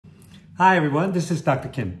Hi everyone, this is Dr.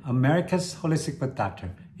 Kim, America's Holistic Foot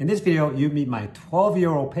Doctor. In this video, you meet my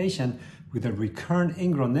 12-year-old patient with a recurrent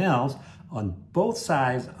ingrown nails on both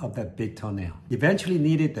sides of that big toenail. He eventually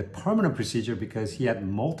needed the permanent procedure because he had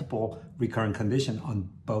multiple recurrent conditions on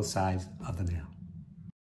both sides of the nail.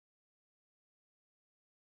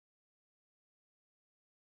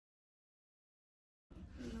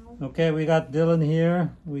 Okay, we got Dylan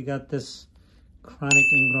here. We got this chronic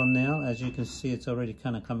ingrown nail. As you can see, it's already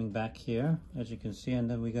kind of coming back here, as you can see, and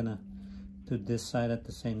then we're gonna do this side at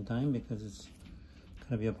the same time because it's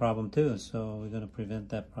gonna be a problem too. So we're gonna prevent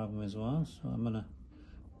that problem as well. So I'm gonna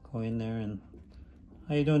go in there and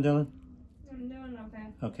how you doing, Dylan? I'm doing okay.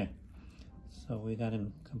 Okay, so we got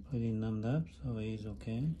him completely numbed up, so he's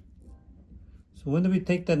okay. So when did we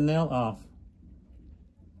take that nail off?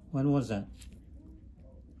 When was that?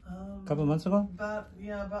 A couple months ago? About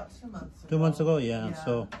 2 months ago. 2 months ago, yeah.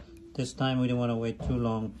 So this time we didn't want to wait too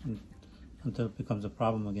long until it becomes a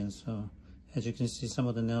problem again. So as you can see, some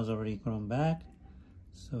of the nails already grown back.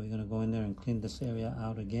 So we're gonna go in there and clean this area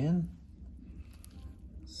out again.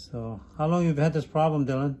 So how long you've had this problem,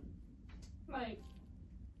 Dylan? Like,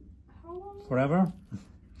 how long? Forever?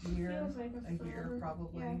 Year, Feels like a year forever.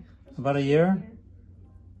 probably. Yeah, About a year?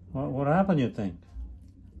 What happened, you think?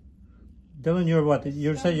 Dylan, you're what?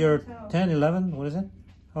 You said you're 10, 11? What is it?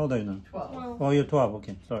 How old are you now? 12. Oh, you're 12.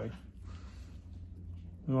 Okay, sorry.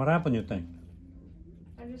 And what happened, you think?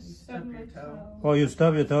 I just stubbed my toe. Oh, you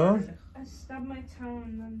stubbed your toe? I stubbed my toe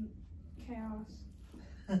and then chaos.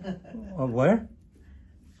 Oh, where?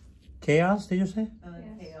 Chaos, did you say?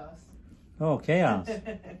 Yes. Chaos. Oh, chaos.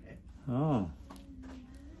 Oh.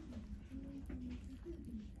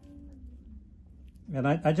 And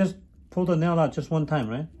I just pulled the nail out just one time,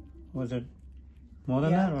 right? Was it more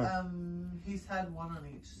than that? Or? He's had one on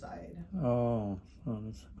each side. Oh, so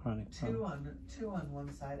it's a chronic problem. Two on one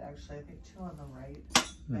side, actually. I think 2 on the right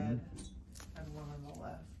bed and 1 on the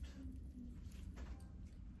left.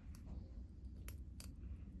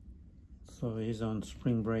 So he's on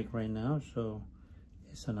spring break right now, so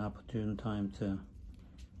it's an opportune time to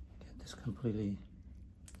get this completely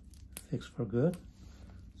fixed for good.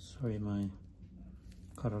 Sorry, my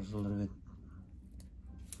cutter's a little bit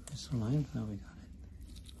misaligned. Now we got it.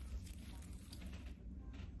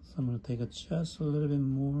 So I'm going to take just a little bit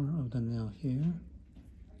more of the nail here.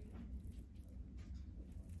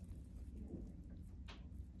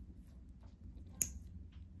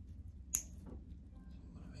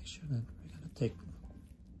 Make sure that we're going to take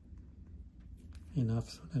enough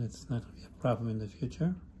so that it's not going to be a problem in the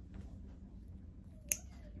future.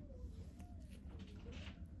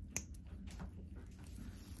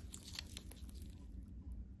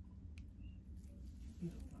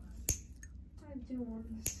 I do want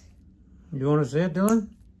to see. You want to see it, Dylan?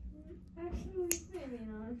 Actually, maybe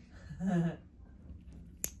not.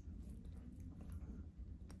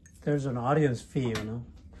 There's an audience fee, you know,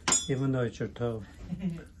 even though it's your toe.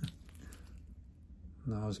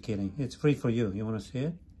 No, I was kidding. It's free for you. You want to see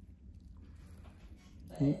it?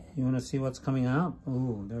 You want to see what's coming out?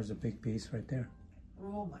 Ooh, there's a big piece right there.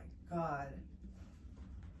 Oh my God.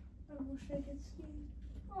 I wish I could see.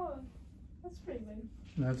 Oh, that's pretty big.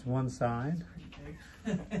 That's one side. Pretty big.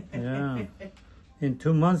 Yeah. In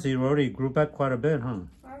 2 months, he already grew back quite a bit, huh?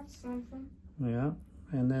 That's something. Yeah.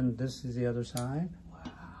 And then this is the other side.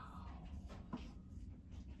 Wow.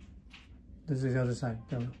 This is the other side.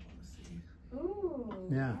 Dylan. Ooh.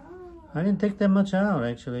 Yeah. Wow. I didn't take that much out,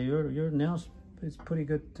 actually. Your nails is pretty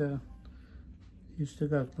good. You still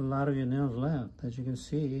got a lot of your nails left. As you can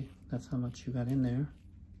see, that's how much you got in there.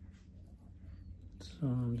 So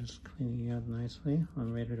I'm just cleaning it up nicely.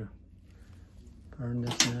 I'm ready to burn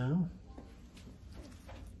this now.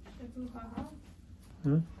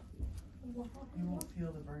 Hmm? You won't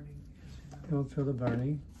feel the burning because You won't feel the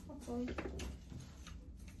burning.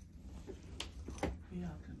 be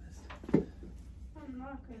optimistic. I'm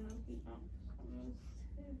not gonna be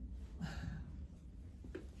optimistic.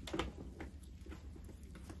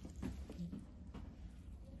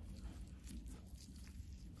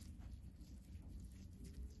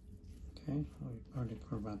 Okay, I'll burn it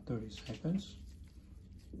for about 30 seconds.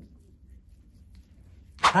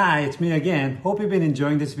 Hi, it's me again. Hope you've been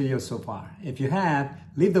enjoying this video so far. If you have,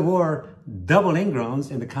 leave the word double ingrowns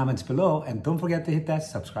in the comments below and don't forget to hit that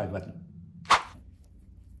subscribe button.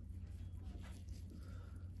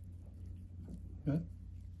 Good.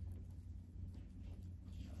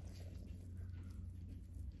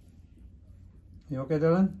 You okay,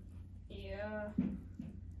 Dylan? Yeah.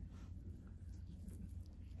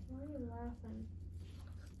 Why are you laughing?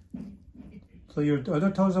 So your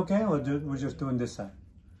other toe's okay, or we're just doing this side?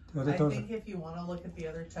 I think if you want to look at the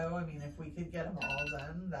other toe, I mean, if we could get them all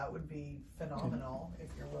done, that would be phenomenal if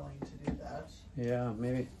you're willing to do that. Yeah,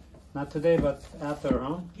 maybe. Not today, but after,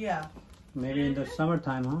 huh? Yeah. Maybe in the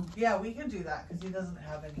summertime, huh? Yeah, we can do that because he doesn't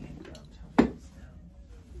have any ingrown toenails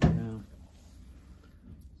now.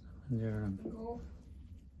 Yeah. And they're,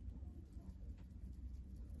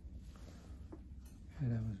 okay,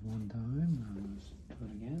 that was one time. Now let's do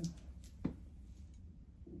it again.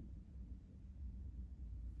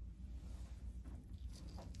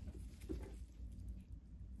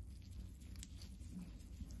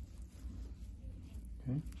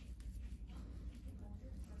 Okay.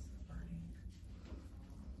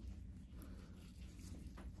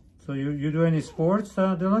 So you do any sports,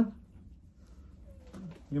 Dylan?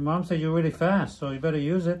 Your mom said you're really fast, so you better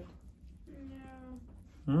use it.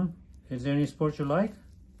 No. Hmm? Is there any sport you like?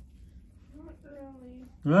 Not really.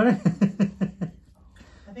 Really?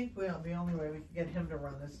 I think the only way we can get him to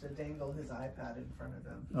run is to dangle his iPad in front of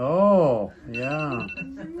him. Oh, yeah.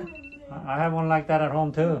 I have one like that at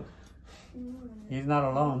home too. He's not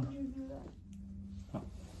alone. That's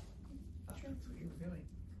what you were doing.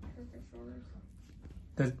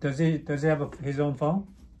 Does he have his own phone?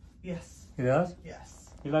 Yes. He does? Yes.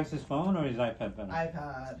 He likes his phone or his iPad better?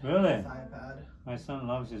 iPad. Really? His iPad. My son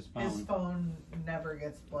loves his phone. His phone never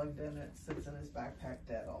gets plugged in. It sits in his backpack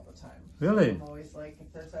dead all the time. Really? So I'm always like,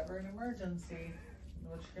 if there's ever an emergency,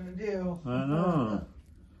 what you gonna do? I know.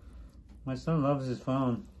 My son loves his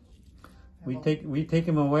phone. We take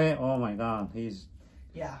him away. Oh my God, he's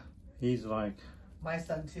like. My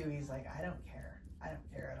son too. He's like, I don't care. I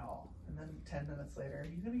don't care at all. And then 10 minutes later,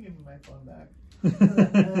 you gonna give me my phone back?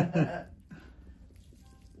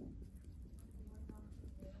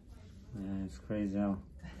 Yeah, it's crazy how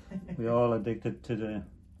we all addicted to the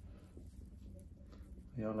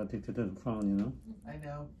phone, you know. I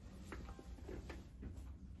know.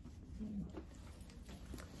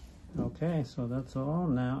 Okay, so that's all.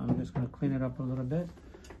 Now I'm just going to clean it up a little bit.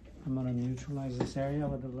 I'm going to neutralize this area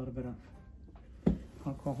with a little bit of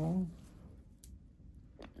alcohol.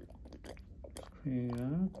 Clean it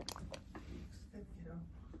up.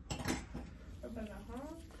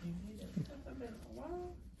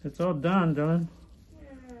 It's all done, Dylan.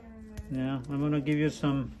 Yeah, I'm going to give you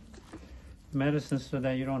some medicine so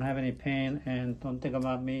that you don't have any pain and don't think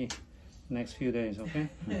about me next few days, okay?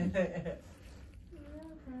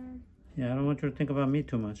 Yeah, I don't want you to think about me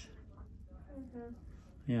too much.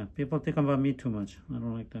 Yeah, people think about me too much. I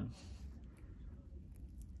don't like that.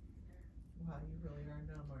 Wow, you really are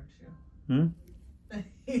numb, aren't you?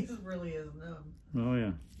 He really is numb. Oh,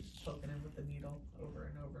 yeah. Poking him with the needle over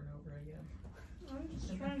and over and over again. I'm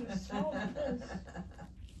just trying to solve this.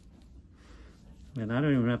 And I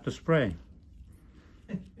don't even have to spray.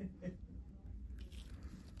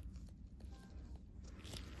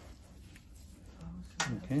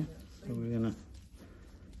 Okay, so we're gonna,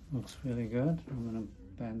 looks really good. I'm gonna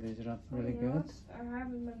bandage it up really good. I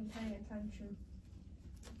haven't been paying attention.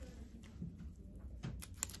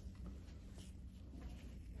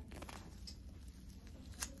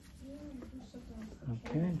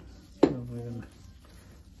 Okay, so we're gonna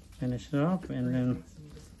finish it up and then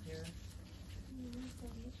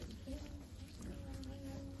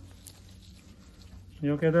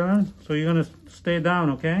you okay, Dylan? So you're gonna stay down,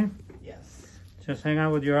 okay? Yes. Just hang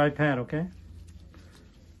out with your iPad, okay?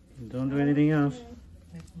 Don't do anything else.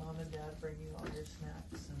 Make mom and dad bring you all your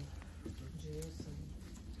snacks and juice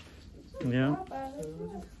and Yeah.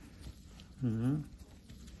 food. Mm-hmm.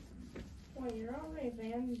 Well, you're already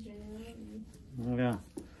bandaging. Yeah.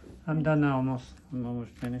 I'm done now almost. I'm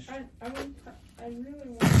almost finished. I really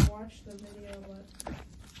want to watch the video, but...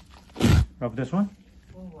 Of this one?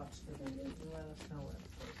 We'll watch the video. You let us know when it's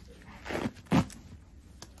posted.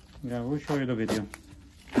 Yeah, we'll show you the video.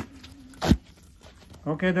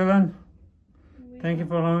 Okay, Dylan. Thank you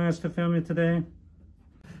for allowing us to film it today.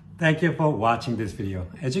 Thank you for watching this video.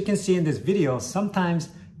 As you can see in this video, sometimes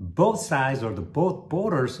both sides or both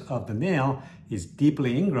borders of the nail is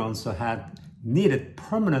deeply ingrown, so had needed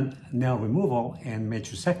permanent nail removal and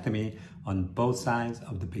matrixectomy on both sides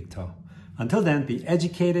of the big toe. Until then, be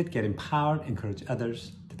educated, get empowered, encourage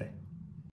others.